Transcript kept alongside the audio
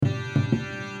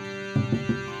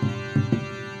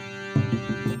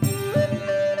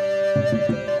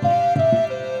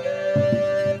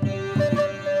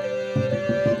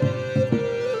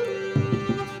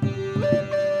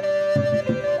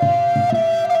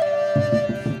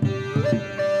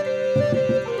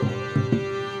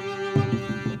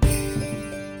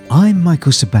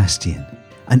Michael Sebastian,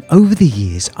 and over the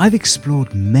years I've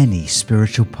explored many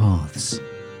spiritual paths.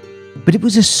 But it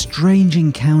was a strange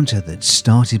encounter that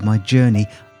started my journey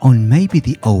on maybe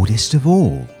the oldest of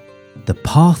all, the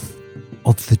path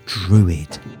of the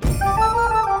Druid.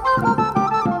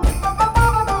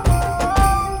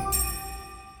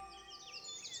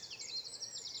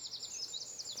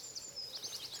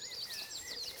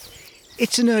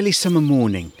 It's an early summer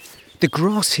morning. The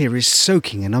grass here is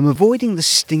soaking and I'm avoiding the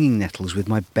stinging nettles with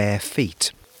my bare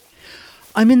feet.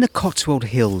 I'm in the Cotswold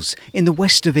Hills in the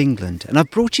west of England, and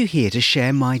I've brought you here to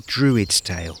share my Druid's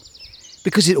tale.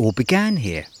 Because it all began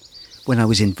here, when I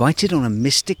was invited on a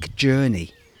mystic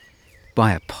journey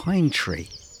by a pine tree.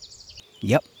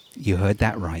 Yep, you heard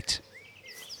that right.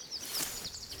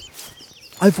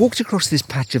 I've walked across this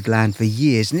patch of land for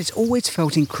years and it's always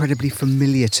felt incredibly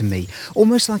familiar to me,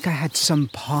 almost like I had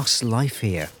some past life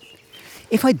here.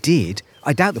 If I did,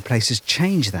 I doubt the place has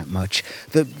changed that much.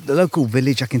 The local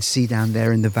village I can see down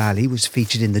there in the valley was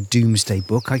featured in the Doomsday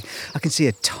Book. I can see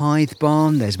a tithe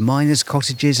barn, there's miners'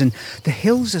 cottages, and the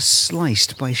hills are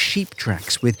sliced by sheep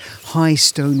tracks with high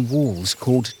stone walls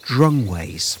called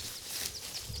drungways.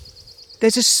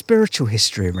 There's a spiritual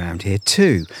history around here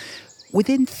too.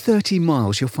 Within 30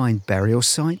 miles you'll find burial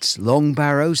sites, long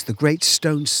barrows, the great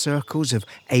stone circles of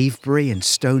Avebury and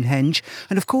Stonehenge,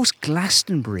 and of course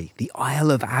Glastonbury, the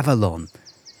Isle of Avalon.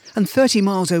 And 30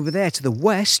 miles over there to the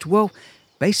west, well,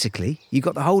 basically you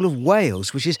got the whole of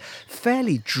Wales, which is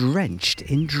fairly drenched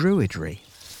in Druidry.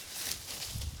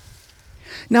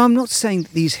 Now, I'm not saying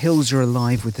that these hills are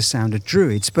alive with the sound of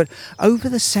Druids, but over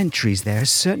the centuries there has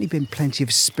certainly been plenty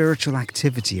of spiritual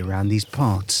activity around these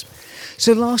parts.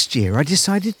 So last year I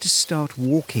decided to start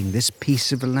walking this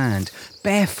piece of land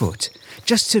barefoot,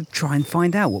 just to try and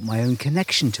find out what my own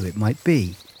connection to it might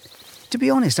be. To be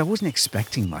honest, I wasn't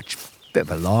expecting much, bit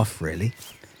of a laugh really.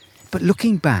 But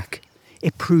looking back,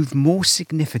 it proved more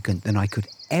significant than I could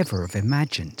ever have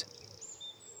imagined.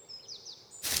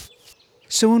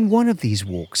 So on one of these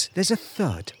walks there's a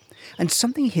thud, and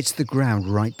something hits the ground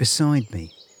right beside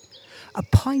me. A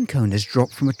pine cone has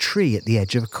dropped from a tree at the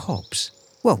edge of a copse.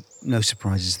 Well, no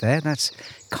surprises there, that's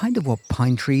kind of what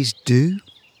pine trees do.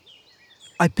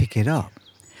 I pick it up,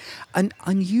 and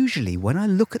unusually when I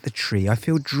look at the tree I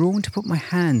feel drawn to put my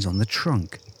hands on the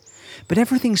trunk. But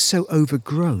everything's so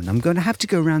overgrown I'm going to have to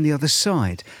go around the other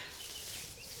side.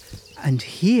 And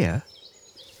here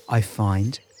I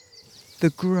find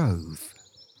the grove.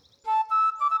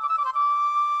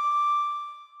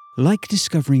 Like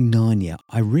discovering Narnia,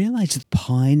 I realise that the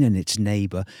pine and its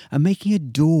neighbour are making a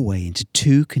doorway into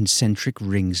two concentric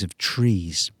rings of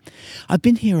trees. I've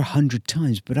been here 100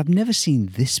 times, but I've never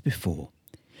seen this before.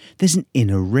 There's an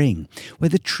inner ring, where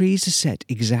the trees are set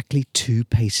exactly 2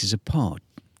 paces apart,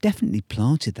 definitely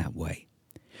planted that way.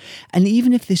 And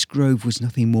even if this grove was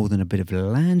nothing more than a bit of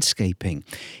landscaping,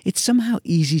 it's somehow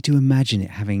easy to imagine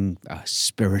it having a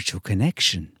spiritual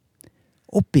connection.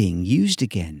 Or being used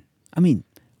again. I mean,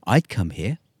 I'd come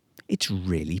here. It's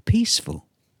really peaceful.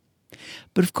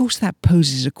 But of course that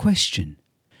poses a question.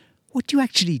 What do you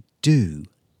actually do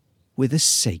with a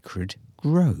sacred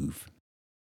grove?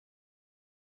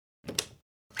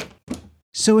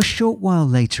 So a short while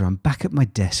later I'm back at my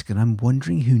desk and I'm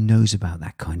wondering who knows about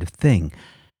that kind of thing.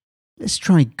 Let's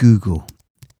try Google.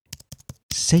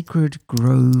 Sacred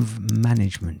Grove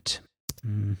Management.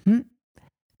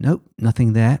 Nope,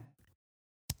 nothing there.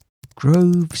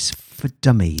 Groves for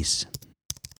Dummies.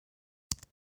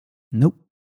 Nope.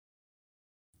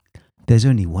 There's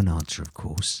only one answer, of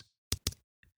course.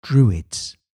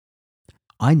 Druids.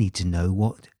 I need to know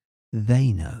what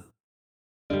they know.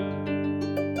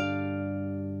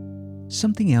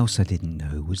 Something else I didn't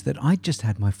know was that I'd just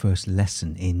had my first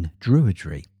lesson in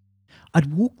Druidry.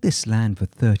 I'd walked this land for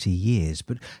 30 years,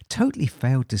 but totally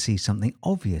failed to see something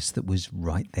obvious that was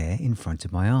right there in front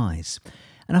of my eyes.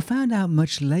 And I found out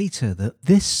much later that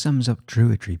this sums up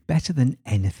Druidry better than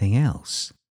anything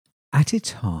else. At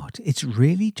its heart, it's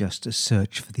really just a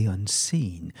search for the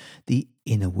unseen, the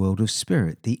inner world of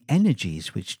spirit, the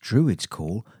energies which Druids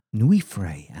call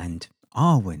Nuifre and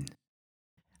Arwen.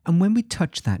 And when we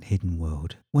touch that hidden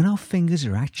world, when our fingers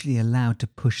are actually allowed to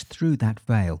push through that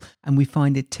veil and we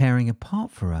find it tearing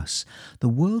apart for us, the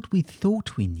world we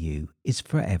thought we knew is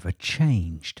forever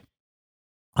changed.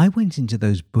 I went into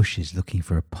those bushes looking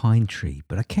for a pine tree,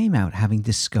 but I came out having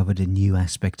discovered a new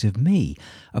aspect of me,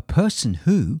 a person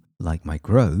who, like my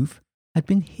grove, had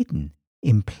been hidden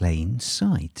in plain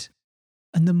sight.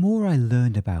 And the more I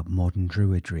learned about modern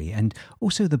Druidry, and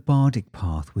also the bardic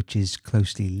path which is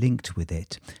closely linked with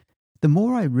it, the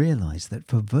more I realised that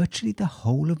for virtually the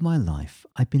whole of my life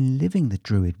I'd been living the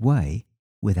Druid way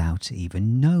without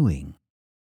even knowing.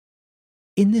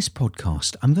 In this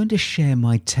podcast, I'm going to share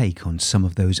my take on some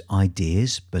of those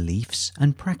ideas, beliefs,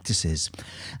 and practices.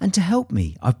 And to help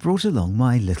me, I've brought along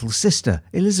my little sister,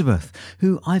 Elizabeth,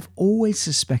 who I've always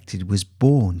suspected was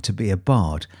born to be a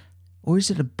bard. Or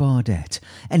is it a bardette?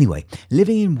 Anyway,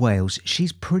 living in Wales,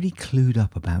 she's pretty clued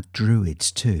up about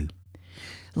Druids too.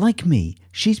 Like me,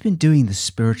 she's been doing the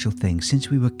spiritual thing since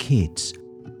we were kids.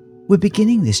 We're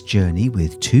beginning this journey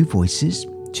with 2 voices,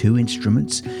 2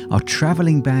 instruments, our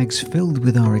travelling bags filled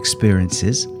with our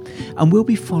experiences, and we'll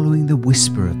be following the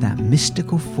whisper of that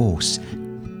mystical force,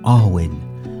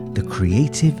 Arwen, the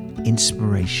creative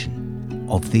inspiration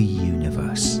of the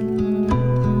universe.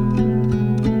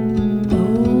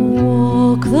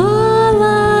 Walk the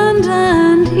land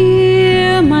and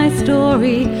hear my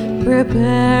story.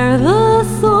 Prepare the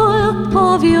soil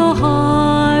of your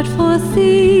heart for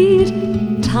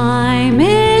seed. Time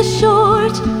is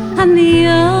short and the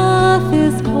earth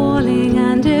is calling,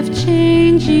 and if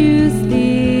change you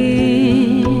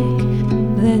seek,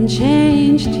 then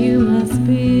changed you must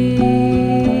be.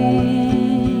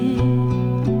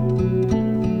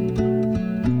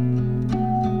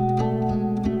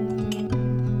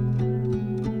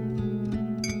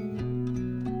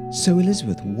 So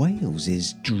Elizabeth, Wales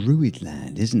is Druid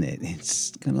land, isn't it?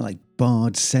 It's kind of like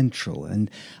Bard Central,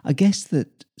 and I guess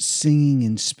that singing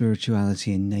and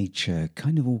spirituality and nature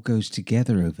kind of all goes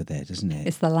together over there, doesn't it?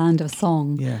 It's the land of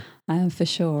song, for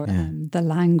sure. Yeah. The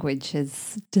language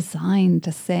is designed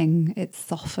to sing. It's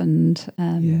softened,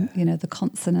 the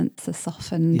consonants are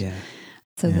softened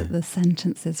so that the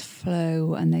sentences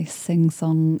flow and they sing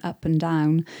song up and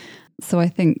down. So I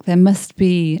think there must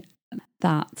be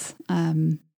that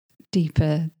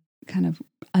deeper kind of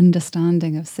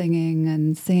understanding of singing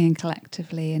and singing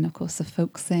collectively, and of course the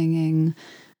folk singing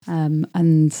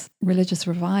and religious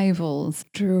revivals,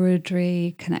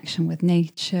 druidry, connection with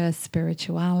nature,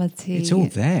 spirituality. It's all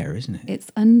there, isn't it?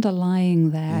 It's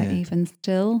underlying there even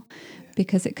still,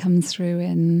 because it comes through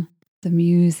in the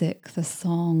music, the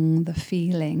song, the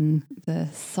feeling, the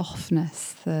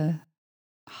softness, the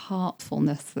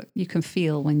heartfulness that you can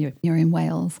feel when you're in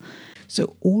Wales.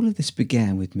 So all of this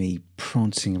began with me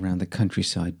prancing around the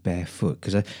countryside barefoot,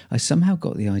 because I somehow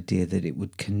got the idea that it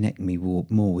would connect me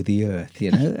more with the earth,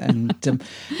 and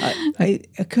it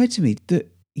occurred to me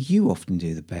that you often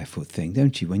do the barefoot thing,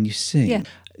 don't you, when you sing? Yeah.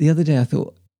 The other day I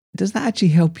thought, does that actually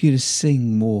help you to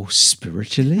sing more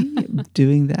spiritually,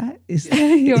 doing that?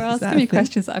 You're asking me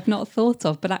questions that I've not thought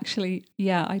of, but actually,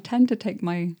 I tend to take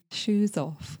my shoes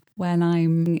off when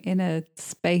I'm in a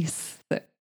space that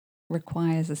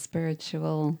requires a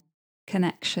spiritual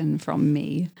connection from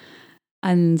me.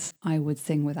 And I would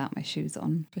sing without my shoes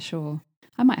on, for sure.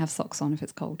 I might have socks on if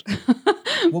it's cold.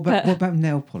 What about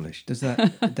nail polish? Does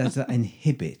that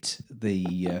inhibit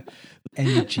the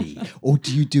energy, or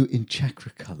do you do it in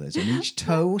chakra colours on each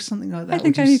toe or something like that? I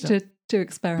think I need to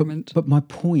experiment. But my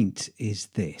point is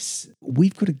this: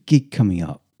 we've got a gig coming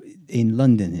up in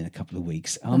London in a couple of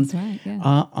weeks. That's right.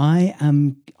 Yeah.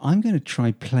 I'm going to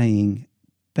try playing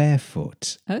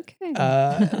barefoot. Okay.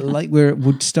 Like we're at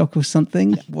Woodstock or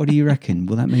something. What do you reckon?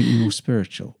 Will that make me more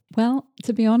spiritual? Well,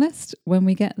 to be honest, when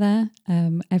we get there,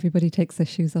 everybody takes their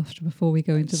shoes off before we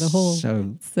go into the hall.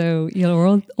 So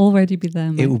you'll already be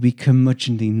there, Mike. It would be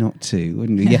curmudgeonly not to,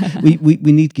 wouldn't it? Yeah. we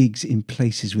need gigs in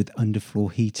places with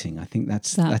underfloor heating. I think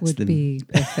that would be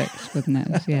perfect, wouldn't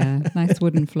it? Yeah, nice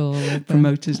wooden floor.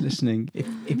 Promoters listening,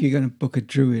 if you're going to book a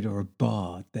druid or a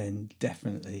bard, then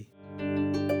definitely.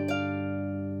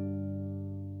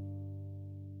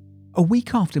 A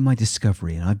week after my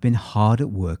discovery, and I've been hard at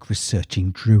work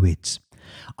researching druids.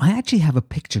 I actually have a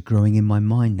picture growing in my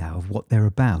mind now of what they're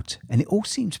about, and it all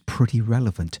seems pretty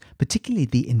relevant, particularly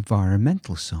the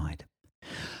environmental side.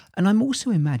 And I'm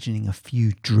also imagining a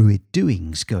few druid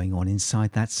doings going on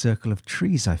inside that circle of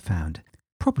trees I found,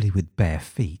 probably with bare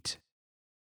feet.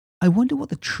 I wonder what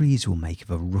the trees will make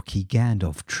of a rookie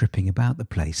Gandalf tripping about the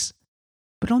place.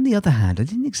 But on the other hand, I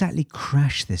didn't exactly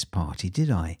crash this party, did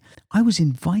I? I was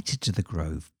invited to the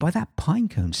grove by that pine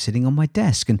cone sitting on my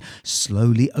desk and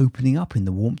slowly opening up in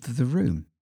the warmth of the room.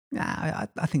 I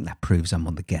think that proves I'm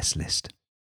on the guest list.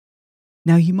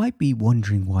 Now, you might be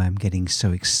wondering why I'm getting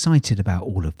so excited about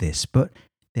all of this, but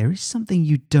there is something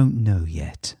you don't know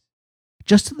yet.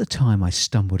 Just at the time I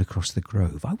stumbled across the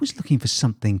grove, I was looking for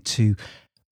something to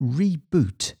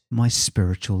reboot my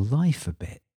spiritual life a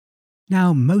bit.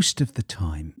 Now, most of the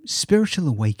time, spiritual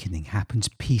awakening happens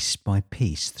piece by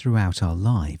piece throughout our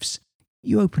lives.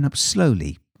 You open up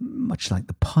slowly, much like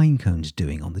the pine cone's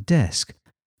doing on the desk.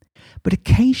 But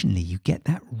occasionally you get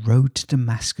that road to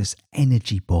Damascus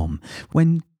energy bomb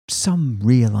when some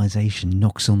realization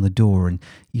knocks on the door and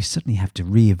you suddenly have to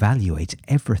reevaluate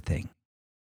everything.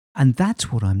 And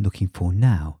that's what I'm looking for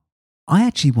now. I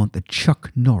actually want the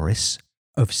Chuck Norris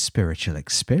of spiritual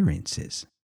experiences.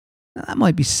 Now, that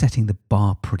might be setting the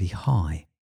bar pretty high,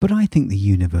 but I think the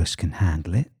universe can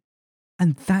handle it.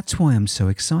 And that's why I'm so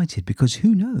excited, because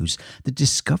who knows, the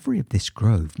discovery of this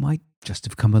grove might just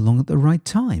have come along at the right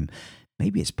time.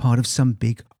 Maybe it's part of some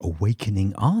big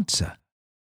awakening answer.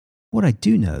 What I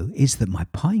do know is that my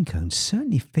pinecone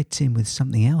certainly fits in with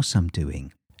something else I'm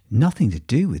doing. Nothing to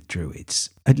do with Druids.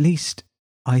 At least,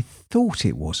 I thought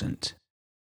it wasn't.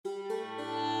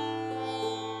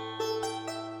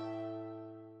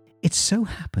 It so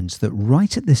happens that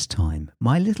right at this time,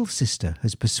 my little sister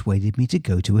has persuaded me to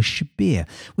go to a Shabir,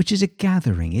 which is a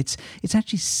gathering. It's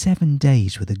actually 7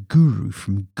 days with a guru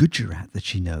from Gujarat that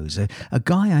she knows, a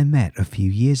guy I met a few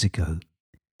years ago.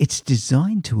 It's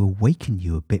designed to awaken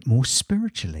you a bit more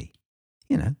spiritually.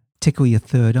 You know, tickle your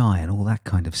third eye and all that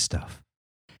kind of stuff.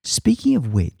 Speaking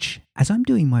of which, as I'm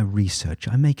doing my research,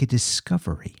 I make a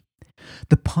discovery.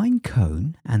 The pine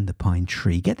cone and the pine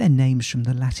tree get their names from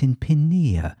the Latin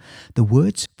pinea, the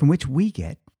words from which we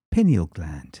get pineal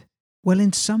gland. Well,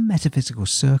 in some metaphysical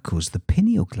circles, the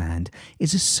pineal gland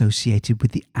is associated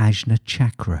with the Ajna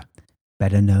chakra,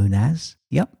 better known as,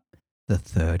 the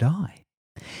third eye.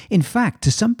 In fact,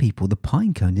 to some people, the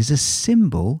pine cone is a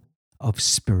symbol of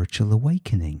spiritual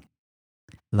awakening.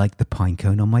 Like the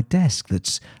pinecone on my desk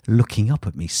that's looking up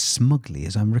at me smugly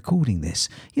as I'm recording this.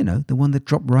 You know, the one that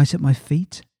dropped right at my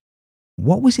feet.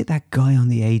 What was it that guy on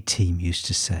the A-Team used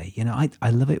to say? You know, I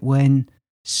love it when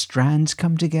strands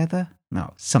come together.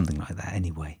 No, something like that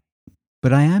anyway.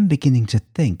 But I am beginning to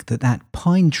think that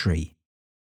pine tree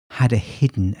had a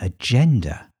hidden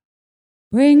agenda.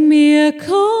 Bring me a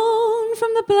cone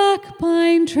from the black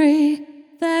pine tree,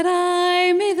 that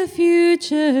I may the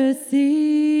future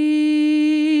see.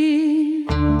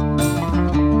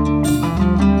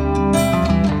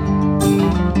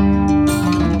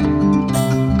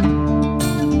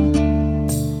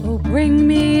 Oh, bring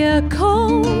me a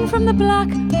cone from the black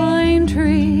pine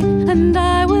tree, and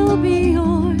I will be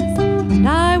yours, and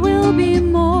I will be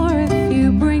more if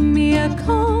you bring me a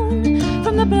cone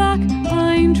from the black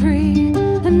pine tree,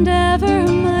 and ever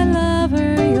my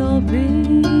lover you'll be.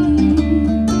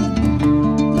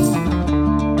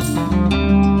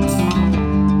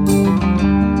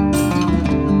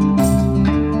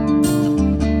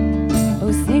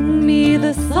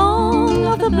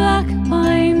 The black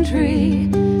pine tree,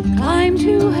 climb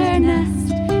to her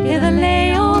nest, hear the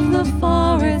lay of the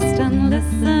forest, and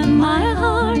listen, my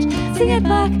heart, sing it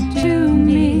back to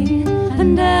me,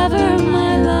 and ever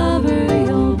my lover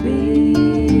you'll be.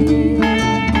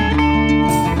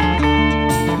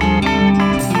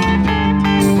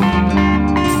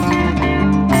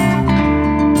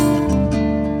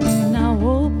 Now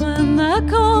open the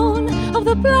cone of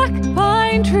the black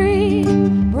pine tree,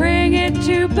 bring it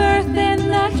to birth in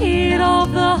the heat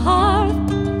of the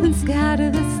hearth, and scatter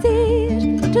the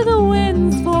seed to the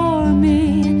winds for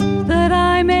me, that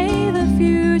I may the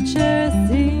future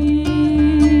see.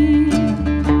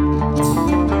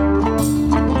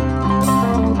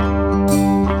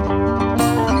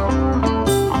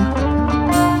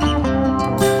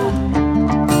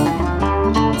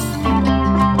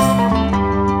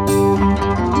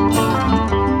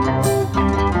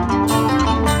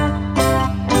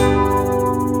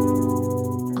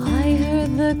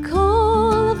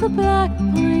 The black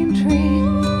pine tree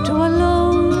to a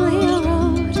lonely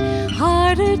road,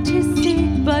 harder to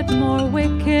see but more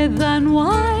wicked than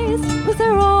wise was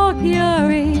her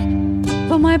augury,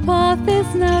 for my path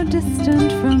is now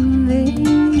distant from thee,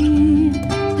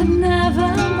 and never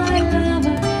my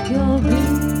lover you'll be.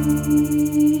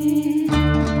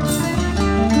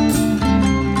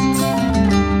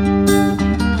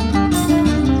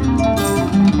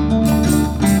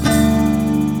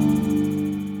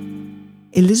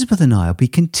 Elizabeth and I will be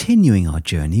continuing our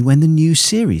journey when the new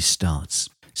series starts.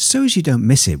 So as you don't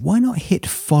miss it, why not hit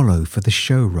follow for the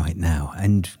show right now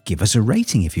and give us a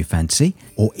rating if you fancy,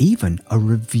 or even a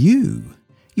review.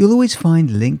 You'll always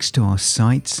find links to our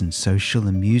sites and social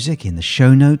and music in the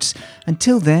show notes.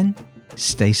 Until then,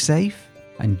 stay safe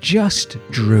and just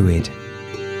Druid.